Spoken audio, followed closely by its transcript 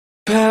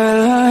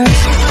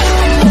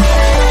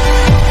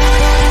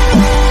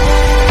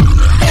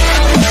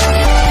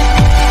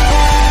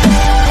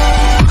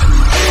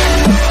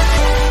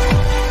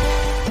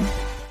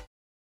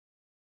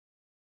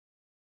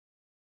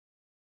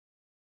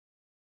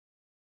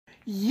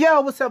Yo,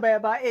 what's up,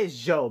 everybody? It's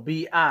Joe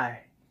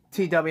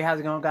B.I.T.W.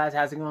 How's it going, guys?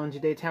 How's it going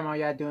today? Tell me how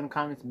y'all doing in the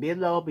comments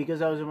below,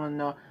 because I always want to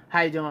know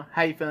how you doing,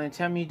 how you feeling.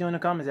 Tell me you doing in the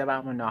comments.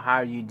 Everybody want to know how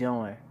are you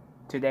doing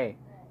today.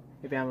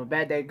 If you have a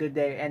bad day, good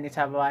day, any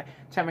type of life,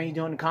 tell me how you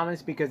doing in the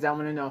comments, because I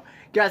want to know.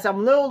 Guys, I'm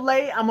a little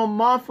late. I'm a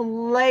month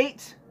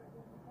late,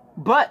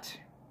 but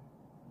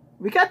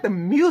we got the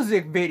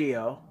music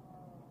video.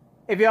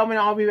 If y'all want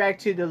to, I'll be back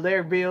to the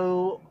lyric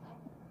video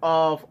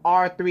of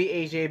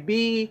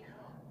R3HAB,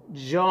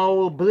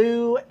 Joe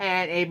Blue,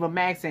 and Ava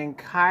Max, and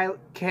Kylie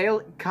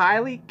Cantrall,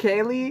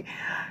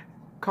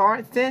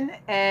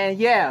 and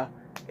yeah,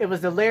 it was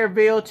the lyric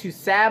video to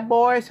Sad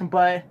Boys,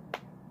 but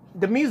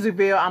the music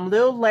video, I'm a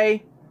little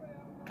late.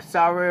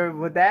 Sorry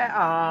with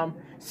that.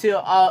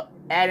 Still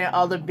adding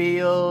other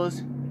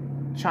videos,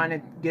 trying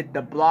to get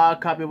the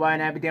blog copyright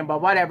and everything,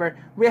 but whatever.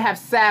 We have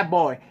Sad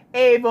Boy,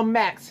 Ava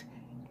Max,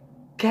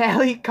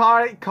 Carly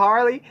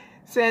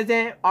says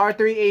in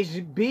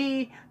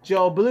R3HB,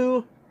 Joe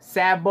Blue,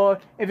 Sad Boy.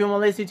 If you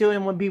want to listen to it,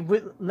 it will be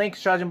link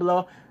charging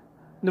below.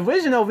 The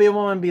original video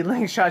will be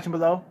link charging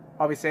below.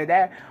 Always say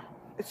that.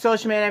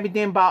 Social media and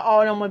everything about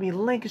all of them will be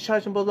link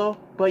charging below.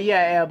 But yeah,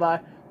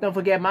 everybody, don't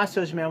forget my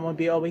social media will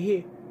be over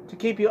here to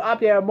keep you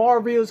up there.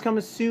 More videos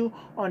coming soon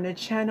on the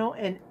channel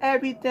and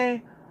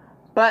everything.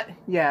 But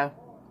yeah,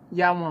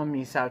 y'all want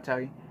me to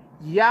tell you.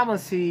 Y'all want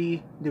to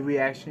see the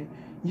reaction.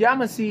 Y'all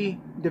want to see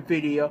the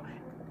video.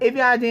 If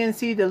y'all didn't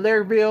see the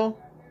lyric video,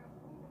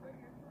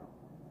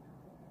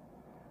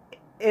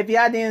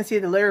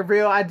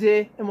 I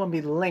did. It will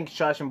be linked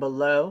charging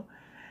below.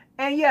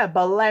 And yeah,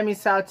 but let me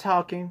start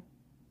talking.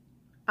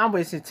 I'm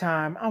wasting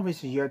time. I'm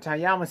wasting your time.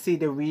 Y'all want to see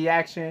the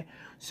reaction.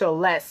 So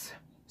let's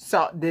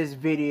start this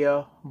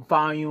video.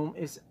 Volume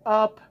is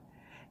up.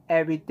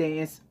 Everything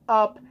is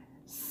up.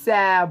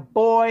 Sad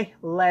Boy.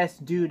 Let's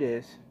do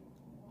this.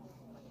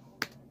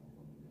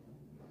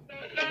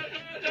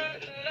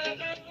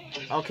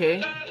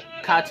 Okay.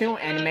 Cartoon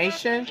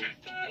animation.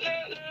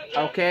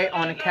 Okay,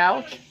 on the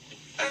couch.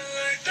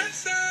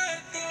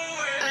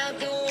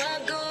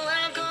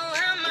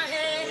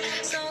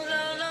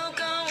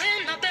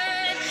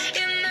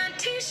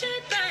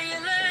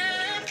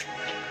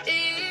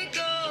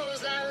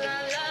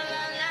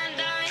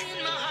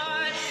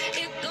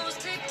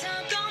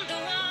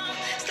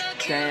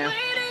 Damn.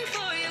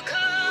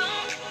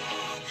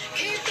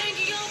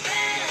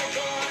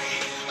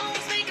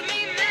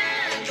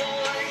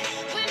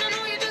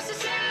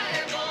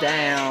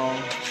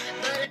 Damn.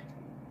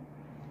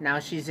 Now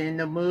she's in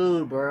the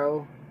mood,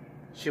 bro.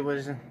 She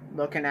was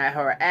looking at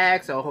her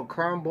ex or her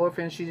current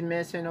boyfriend she's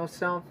missing or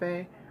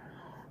something.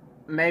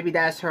 Maybe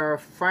that's her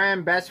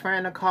friend, best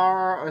friend in the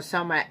car, or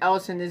someone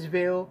else in this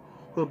video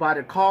who bought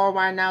a car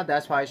right now.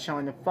 That's why it's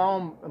showing the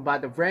phone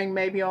about the ring,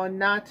 maybe or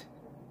not.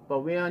 But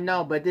we don't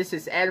know. But this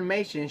is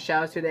animation.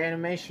 Shout out to the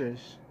animators.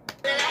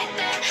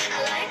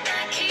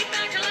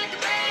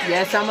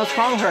 Yes, I must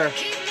call her.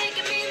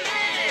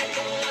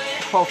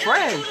 Her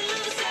friend.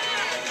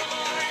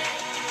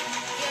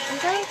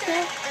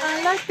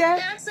 I like that.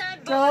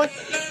 No.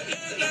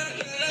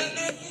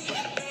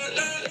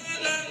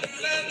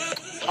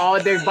 Oh,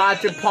 they're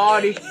about to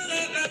party.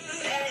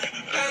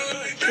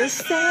 The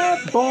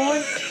Sad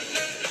Boy.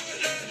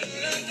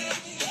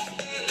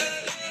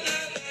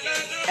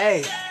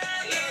 Hey.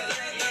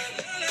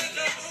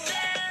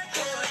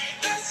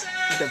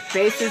 The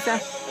faces are.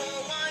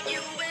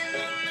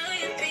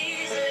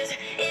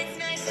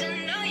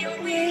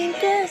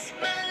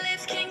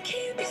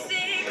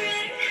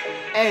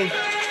 Hey.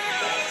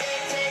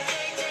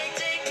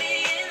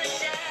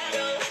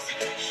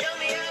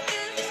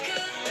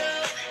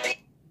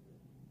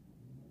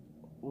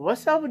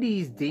 What's up with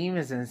these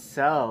demons and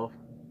stuff?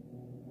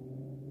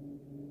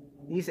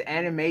 These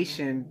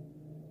animation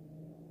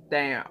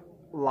thing,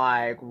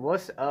 like,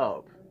 what's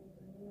up?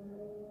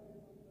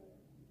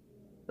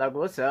 Like,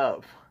 what's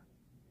up?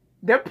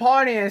 They're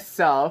partying and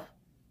stuff.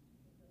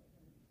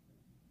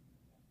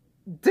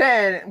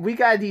 Then we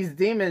got these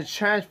demons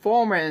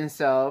transforming and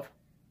stuff.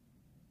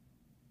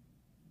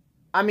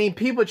 I mean,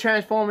 people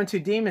transform into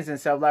demons and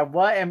stuff. Like,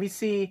 what? And we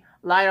see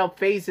light up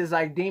faces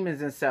like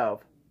demons and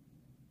stuff.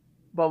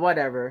 But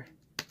whatever.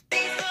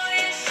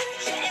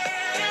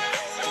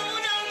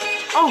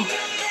 Oh,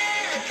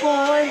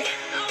 boy.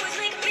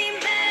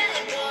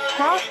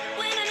 Huh?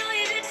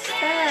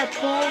 Sad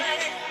boy.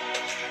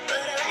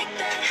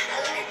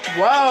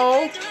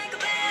 Whoa.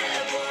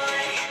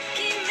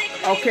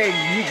 Okay,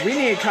 we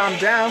need to calm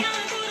down.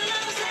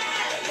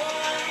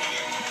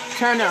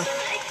 Turn up.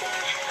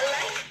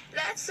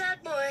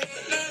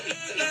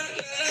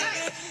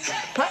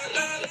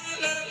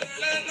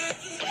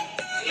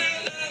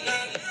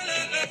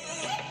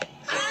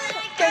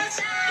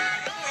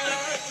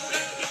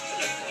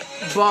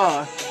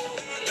 But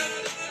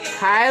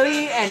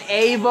Kylie and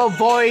Ava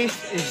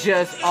voice is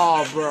just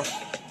all, bro.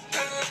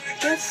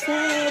 Just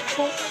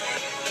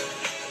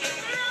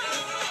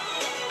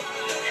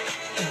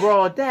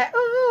bro, that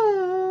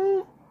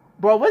ooh.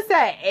 Bro, what's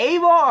that?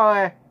 Ava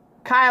or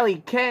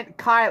Kylie?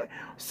 Kylie.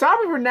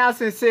 Sorry for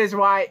pronouncing sis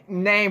right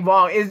name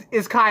wrong.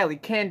 It's Kylie.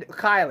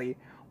 Kylie.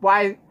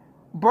 Why,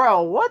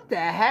 bro? What the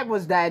heck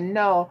was that?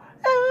 No.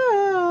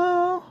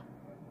 Oh.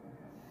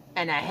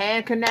 And a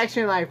hand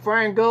connection like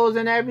friend goes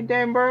and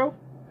everything, bro.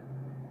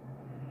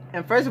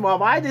 And first of all,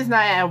 why does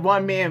not have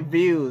 1 million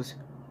views?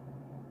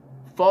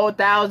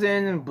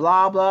 4,000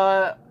 blah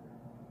blah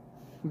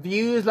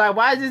views. Like,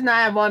 why does this not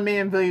have 1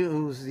 million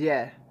views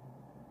yet?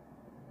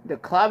 The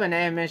club and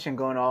animation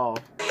going off.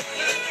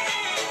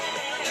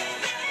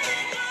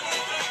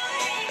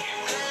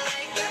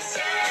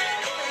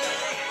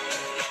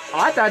 Oh,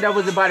 I thought that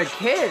was about a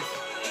kiss.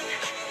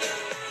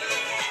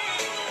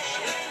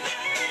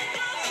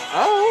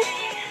 Oh.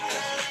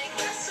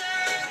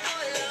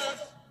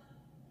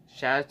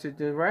 Shout out to the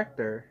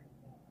director.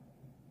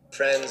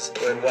 Friends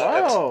and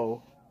welcome.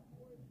 Whoa.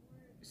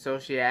 So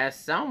she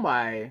asked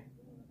somebody.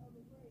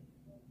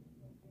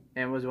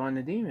 And was one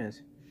of the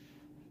demons.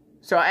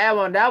 So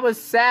everyone, that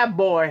was Sad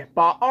Boy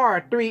by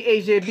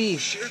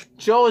R3HAB,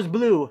 Joe's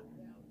Blue,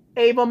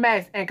 Ava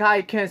Max, and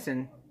Kylie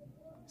Cantrall.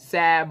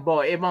 Sad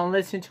Boy. If you want to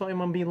listen to him,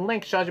 will be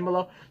linked charging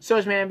below.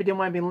 Social media everything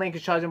will be linked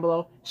charging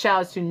below.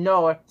 Shout out to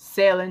Noah,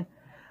 Sailing,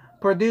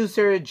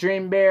 producer,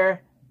 Dreambear,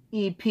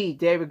 EP,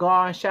 David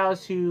Garn. Shout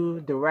out to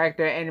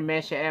director,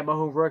 animation, everybody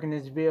who worked in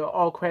this video.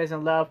 All credits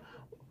and love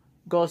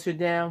goes to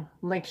them.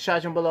 Link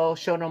charging below.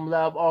 Show them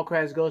love. All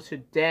credits goes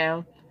to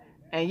them.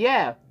 And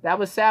yeah, that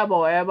was Sad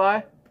Boy,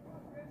 everybody.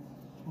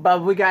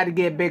 But we got to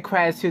give big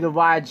credits to the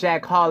Wild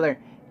Jack Holler,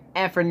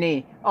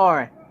 Anthony,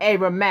 or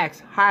Ava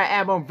Max,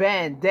 R3HAB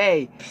Van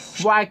Day,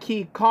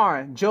 YK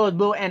Karn, Joe's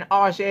Blue, and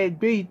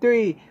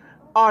R3HAB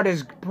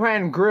artist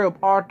brand group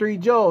R3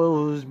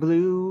 Joe's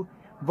Blue,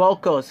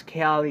 vocals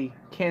Kylie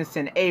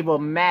Cantrall, Ava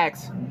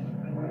Max.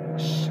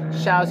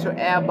 Shout out to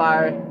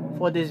everybody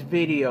for this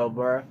video,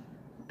 bro,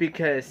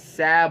 because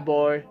Sad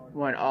Boy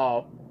went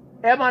off.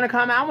 Everybody in the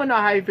comment, I want to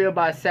know how you feel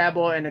about Sad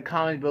Boy in the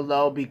comments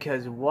below,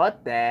 because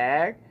what the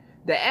heck?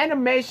 The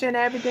animation,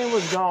 everything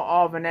was going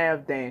off and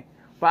everything.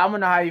 But I want to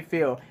know how you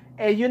feel.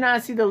 And you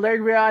not see the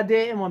lyric video I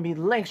did, it will be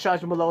linked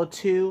charging below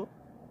too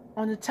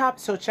on the top.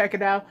 So check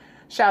it out.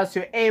 Shout out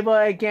to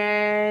Ava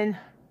again.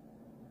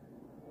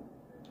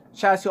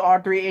 Shout out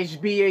to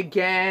R3HB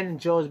again.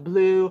 Joe's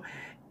Blue.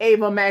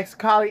 Ava Max,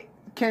 Kylie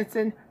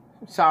Cantrall.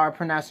 Sorry, I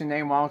pronounced your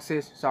name wrong,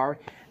 sis. Sorry.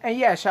 And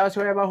yeah, shout out to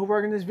everybody who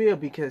worked in this video,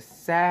 because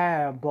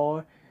Sad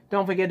Boy.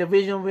 Don't forget the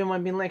visual video will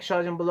be linked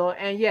charging below.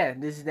 And yeah,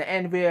 this is the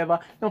end of the video.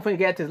 Don't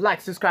forget to like,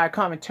 subscribe,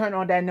 comment, turn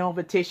on that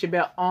notification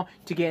bell on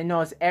to get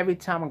notified every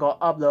time I go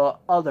upload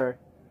other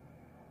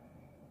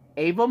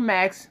Ava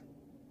Max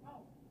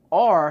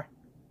or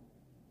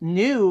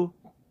new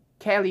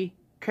Kylie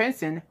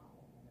Cantrall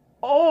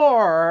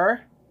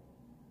or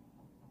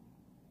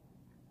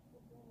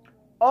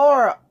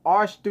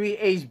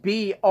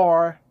R3HB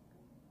or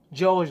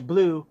Joe's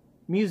Blue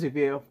music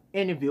video,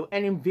 interview,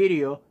 any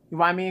video you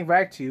want me to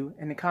react to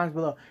in the comments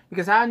below.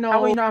 Because I know,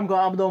 how you know I'm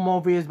going to upload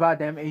more videos about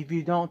them if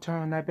you don't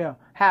turn on that bell.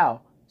 How?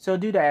 So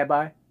do that,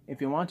 everybody.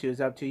 If you want to, it's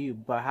up to you.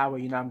 But how will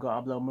you know I'm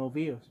going to upload more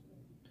videos?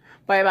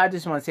 But everybody, I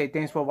just want to say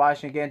thanks for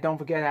watching again. Don't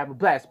forget to have a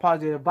blessed,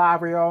 positive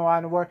vibe all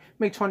around the world.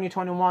 Make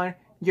 2021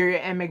 your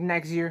year and make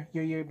next year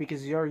your year,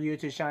 because it's your year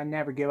to shine.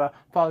 Never give up.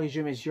 Follow your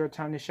dream. It's your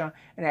time to shine.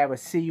 And I will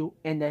see you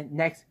in the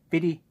next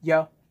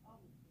video.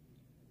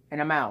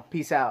 And I'm out.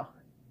 Peace out.